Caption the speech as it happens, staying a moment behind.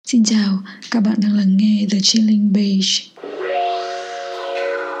Xin chào, các bạn đang lắng nghe The Chilling Beige.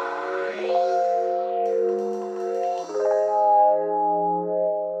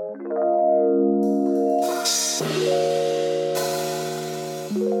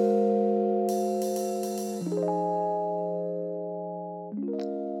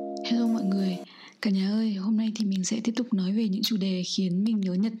 Hello mọi người, cả nhà ơi, hôm nay thì mình sẽ tiếp tục nói về những chủ đề khiến mình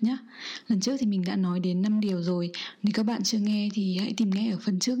nhớ Nhật nhé. Lần trước thì mình đã nói đến 5 điều rồi, nếu các bạn chưa nghe thì hãy tìm nghe ở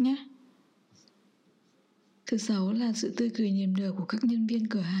phần trước nhé. Thứ 6 là sự tươi cười niềm nở của các nhân viên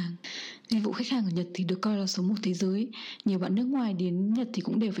cửa hàng. Dịch vụ khách hàng ở Nhật thì được coi là số một thế giới. Nhiều bạn nước ngoài đến Nhật thì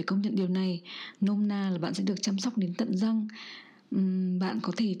cũng đều phải công nhận điều này. Nôm na là bạn sẽ được chăm sóc đến tận răng. Bạn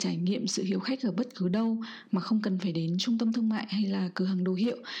có thể trải nghiệm sự hiếu khách ở bất cứ đâu mà không cần phải đến trung tâm thương mại hay là cửa hàng đồ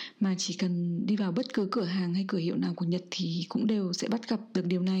hiệu, mà chỉ cần đi vào bất cứ cửa hàng hay cửa hiệu nào của Nhật thì cũng đều sẽ bắt gặp được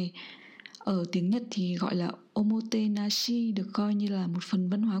điều này. Ở tiếng Nhật thì gọi là omotenashi, được coi như là một phần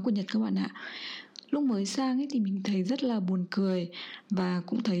văn hóa của Nhật các bạn ạ. Lúc mới sang ấy thì mình thấy rất là buồn cười và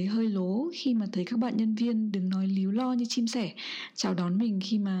cũng thấy hơi lố khi mà thấy các bạn nhân viên đừng nói líu lo như chim sẻ chào đón mình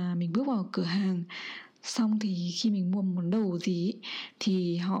khi mà mình bước vào cửa hàng. Xong thì khi mình mua một món đồ gì ấy,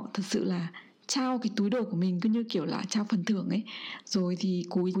 thì họ thật sự là trao cái túi đồ của mình cứ như kiểu là trao phần thưởng ấy, rồi thì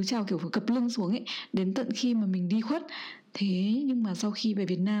cúi chào kiểu cập lưng xuống ấy, đến tận khi mà mình đi khuất. Thế nhưng mà sau khi về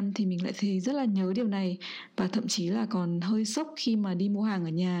Việt Nam thì mình lại thấy rất là nhớ điều này, và thậm chí là còn hơi sốc khi mà đi mua hàng ở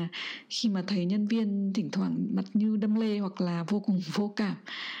nhà, khi mà thấy nhân viên thỉnh thoảng mặt như đâm lê hoặc là vô cùng vô cảm.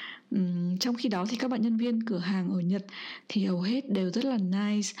 Trong khi đó thì các bạn nhân viên cửa hàng ở Nhật thì hầu hết đều rất là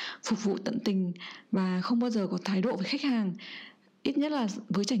nice, phục vụ tận tình và không bao giờ có thái độ với khách hàng. Ít nhất là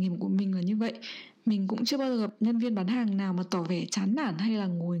với trải nghiệm của mình là như vậy. Mình cũng chưa bao giờ gặp nhân viên bán hàng nào mà tỏ vẻ chán nản hay là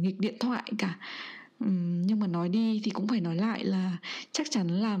ngồi nghịch điện thoại cả. Nhưng mà nói đi thì cũng phải nói lại là chắc chắn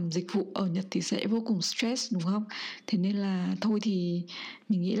làm dịch vụ ở Nhật thì sẽ vô cùng stress, đúng không? Thế nên là thôi thì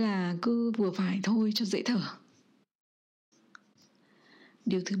mình nghĩ là cứ vừa phải thôi cho dễ thở.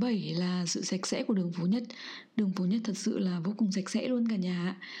 Điều thứ 7 là sự sạch sẽ của đường phố Nhật. Đường phố Nhật thật sự là vô cùng sạch sẽ luôn cả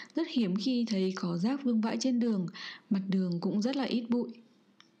nhà. Rất hiếm khi thấy có rác vương vãi trên đường, mặt đường cũng rất là ít bụi.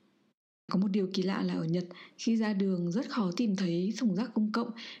 Có một điều kỳ lạ là ở Nhật, khi ra đường rất khó tìm thấy thùng rác công cộng,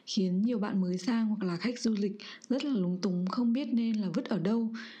 khiến nhiều bạn mới sang hoặc là khách du lịch rất là lúng túng không biết nên là vứt ở đâu.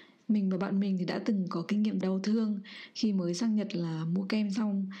 Mình và bạn mình thì đã từng có kinh nghiệm đau thương khi mới sang Nhật là mua kem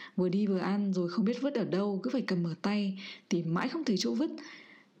xong vừa đi vừa ăn rồi không biết vứt ở đâu, cứ phải cầm ở tay, tìm mãi không thấy chỗ vứt.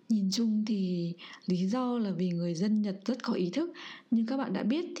 Nhìn chung thì lý do là vì người dân Nhật rất có ý thức, nhưng các bạn đã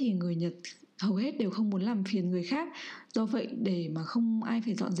biết thì người Nhật hầu hết đều không muốn làm phiền người khác. Do vậy để mà không ai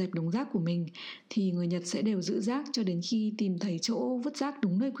phải dọn dẹp đống rác của mình thì người Nhật sẽ đều giữ rác cho đến khi tìm thấy chỗ vứt rác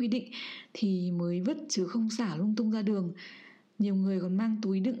đúng nơi quy định thì mới vứt, chứ không xả lung tung ra đường. Nhiều người còn mang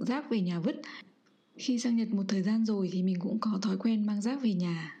túi đựng rác về nhà vứt. Khi sang Nhật một thời gian rồi thì mình cũng có thói quen mang rác về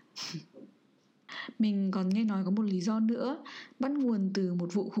nhà. Mình còn nghe nói có một lý do nữa, bắt nguồn từ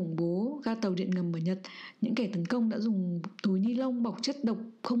một vụ khủng bố ga tàu điện ngầm ở Nhật. Những kẻ tấn công đã dùng túi ni lông bọc chất độc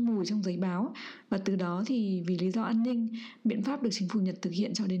không mùi trong giấy báo, và từ đó thì vì lý do an ninh, biện pháp được chính phủ Nhật thực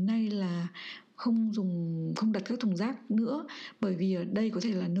hiện cho đến nay là không đặt các thùng rác nữa, bởi vì ở đây có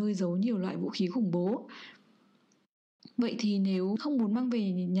thể là nơi giấu nhiều loại vũ khí khủng bố. Vậy thì nếu không muốn mang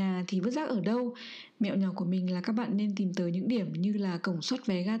về nhà thì vứt rác ở đâu? Mẹo nhỏ của mình là các bạn nên tìm tới những điểm như là cổng soát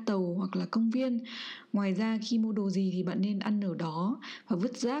vé ga tàu hoặc là công viên. Ngoài ra khi mua đồ gì thì bạn nên ăn ở đó và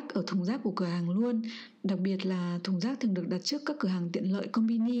vứt rác ở thùng rác của cửa hàng luôn. Đặc biệt là thùng rác thường được đặt trước các cửa hàng tiện lợi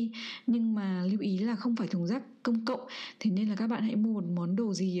Konbini, nhưng mà lưu ý là không phải thùng rác công cộng. Thế nên là các bạn hãy mua một món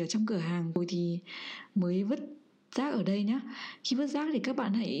đồ gì ở trong cửa hàng rồi thì mới vứt rác ở đây nhé. Khi vứt rác thì các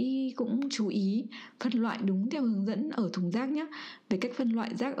bạn hãy cũng chú ý phân loại đúng theo hướng dẫn ở thùng rác nhé. Về cách phân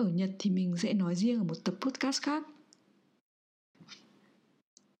loại rác ở Nhật thì mình sẽ nói riêng ở một tập podcast khác.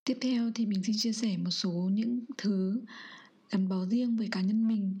 Tiếp theo thì mình xin chia sẻ một số những thứ gắn bó riêng với cá nhân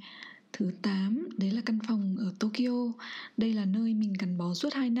mình. Thứ 8, đấy là căn phòng ở Tokyo. Đây là nơi mình gắn bó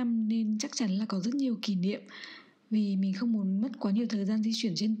suốt 2 năm nên chắc chắn là có rất nhiều kỷ niệm. Vì mình không muốn mất quá nhiều thời gian di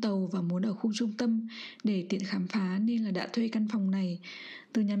chuyển trên tàu và muốn ở khu trung tâm để tiện khám phá nên là đã thuê căn phòng này.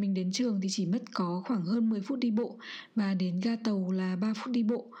 Từ nhà mình đến trường thì chỉ mất có khoảng hơn 10 phút đi bộ, và đến ga tàu là 3 phút đi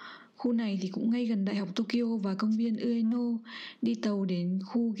bộ. Khu này thì cũng ngay gần Đại học Tokyo và công viên Ueno. Đi tàu đến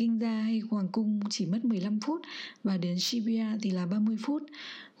khu Ginza hay Hoàng cung chỉ mất 15 phút, và đến Shibuya thì là 30 phút.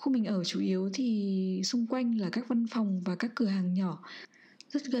 Khu mình ở chủ yếu thì xung quanh là các văn phòng và các cửa hàng nhỏ,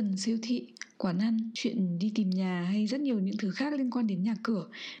 rất gần siêu thị, quán ăn. Chuyện đi tìm nhà hay rất nhiều những thứ khác liên quan đến nhà cửa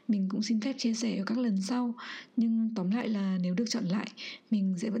mình cũng xin phép chia sẻ ở các lần sau, nhưng tóm lại là nếu được chọn lại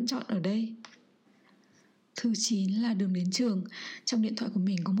mình sẽ vẫn chọn ở đây. Thứ 9 là đường đến trường. Trong điện thoại của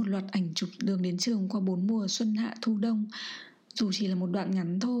mình có một loạt ảnh chụp đường đến trường qua 4 mùa xuân hạ thu đông. Dù chỉ là một đoạn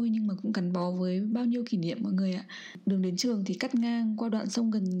ngắn thôi nhưng mà cũng gắn bó với bao nhiêu kỷ niệm mọi người ạ. Đường đến trường thì cắt ngang qua đoạn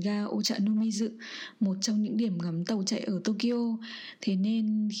sông gần ga Ochanomizu, một trong những điểm ngắm tàu chạy ở Tokyo. Thế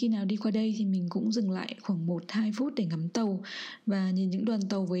nên khi nào đi qua đây thì mình cũng dừng lại khoảng 1-2 phút để ngắm tàu và nhìn những đoàn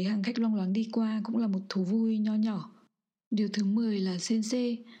tàu với hàng khách loang loáng đi qua cũng là một thú vui nho nhỏ. Điều thứ 10 là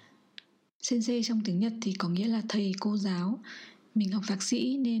sensei. Sensei trong tiếng Nhật thì có nghĩa là thầy cô giáo. Mình học thạc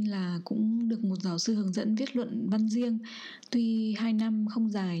sĩ nên là cũng được một giáo sư hướng dẫn viết luận văn riêng. Tuy 2 năm không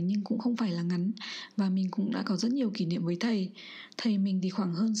dài nhưng cũng không phải là ngắn. Và mình cũng đã có rất nhiều kỷ niệm với thầy. Thầy mình thì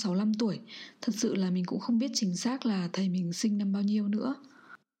khoảng hơn 65 tuổi. Thật sự là mình cũng không biết chính xác là thầy mình sinh năm bao nhiêu nữa.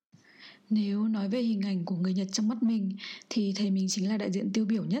 Nếu nói về hình ảnh của người Nhật trong mắt mình thì thầy mình chính là đại diện tiêu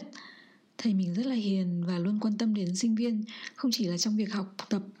biểu nhất. Thầy mình rất là hiền và luôn quan tâm đến sinh viên, không chỉ là trong việc học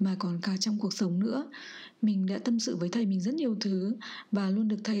tập mà còn cả trong cuộc sống nữa. Mình đã tâm sự với thầy mình rất nhiều thứ và luôn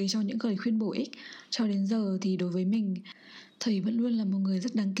được thầy cho những lời khuyên bổ ích. Cho đến giờ thì đối với mình, thầy vẫn luôn là một người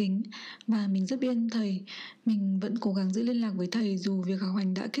rất đáng kính và mình rất biết ơn thầy. Mình vẫn cố gắng giữ liên lạc với thầy dù việc học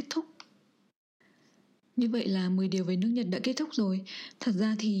hành đã kết thúc. Như vậy là 10 điều về nước Nhật đã kết thúc rồi. Thật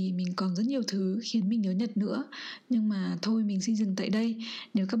ra thì mình còn rất nhiều thứ khiến mình nhớ Nhật nữa. Nhưng mà thôi mình xin dừng tại đây.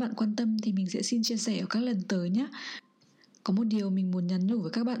 Nếu các bạn quan tâm thì mình sẽ xin chia sẻ ở các lần tới nhé. Có một điều mình muốn nhắn nhủ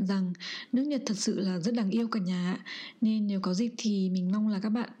với các bạn rằng nước Nhật thật sự là rất đáng yêu cả nhà ạ. Nên nếu có dịp thì mình mong là các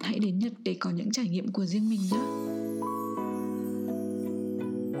bạn hãy đến Nhật để có những trải nghiệm của riêng mình nhé.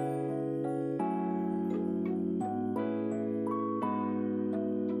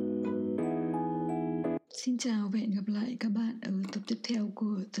 Xin chào và hẹn gặp lại các bạn ở tập tiếp theo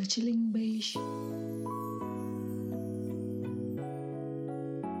của The Chilling Beige.